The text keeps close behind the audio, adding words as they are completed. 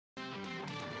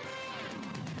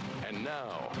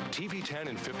Now, TV 10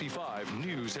 and 55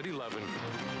 News at 11.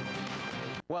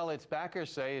 Well, its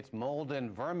backers say it's mold and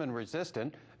vermin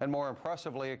resistant, and more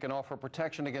impressively, it can offer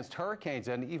protection against hurricanes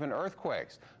and even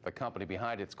earthquakes. The company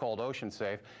behind it's called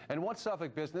OceanSafe, and one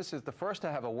Suffolk business is the first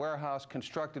to have a warehouse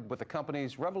constructed with the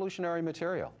company's revolutionary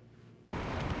material.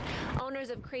 Owners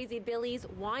of Crazy Billy's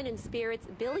Wine and Spirits,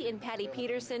 Billy and Patti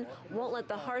Peterson, won't let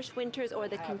the harsh winters or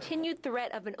the continued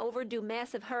threat of an overdue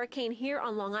massive hurricane here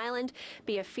on Long Island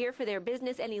be a fear for their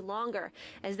business any longer,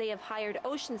 as they have hired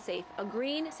OceanSafe, a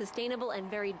green, sustainable, and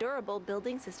very durable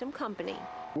building system company.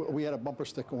 We had a bumper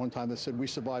sticker one time that said we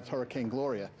survived Hurricane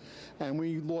Gloria, and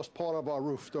we lost part of our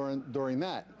roof during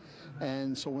that.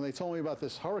 And so when they told me about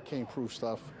this hurricane-proof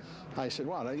stuff, I said,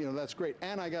 wow, that's great.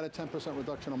 And I got a 10%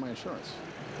 reduction on my insurance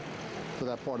for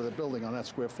that part of the building on that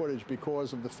square footage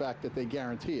because of the fact that they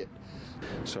guarantee it.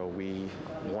 So we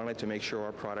wanted to make sure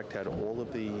our product had all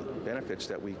of the benefits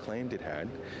that we claimed it had.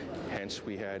 Hence,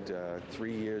 we had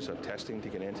 3 years of testing to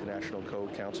get International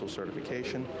Code Council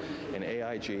certification. And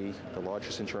AIG, the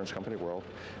largest insurance company in the world,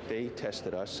 they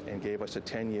tested us and gave us a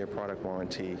 10-year product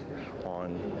warranty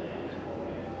on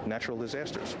natural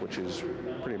disasters, which is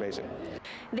pretty amazing.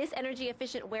 This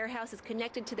energy-efficient warehouse is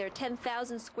connected to their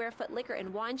 10,000-square-foot liquor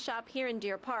and wine shop here in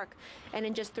Deer Park, and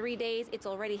in just 3 days, it's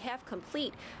already half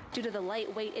complete due to the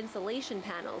lightweight insulation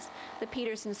panels. The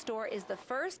Peterson store is the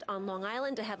first on Long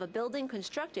Island to have a building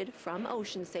constructed from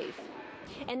OceanSafe.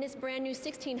 And this brand new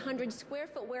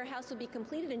 1,600-square-foot warehouse will be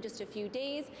completed in just a few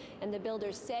days, and the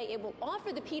builders say it will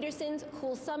offer the Petersons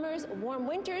cool summers, warm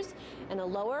winters, and a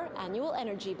lower annual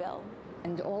energy bill.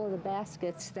 And all of the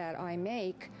baskets that I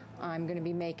make, I'm going to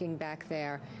be making back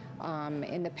there.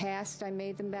 In the past, I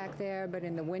made them back there, but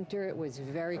in the winter, it was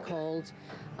very cold,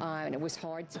 and it was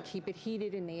hard to keep it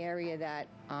heated in the area that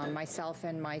myself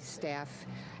and my staff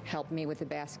helped me with the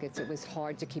baskets. It was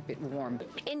hard to keep it warm.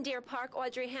 In Deer Park,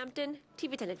 Audrey Hampton,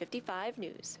 TV 10 at 55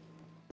 News.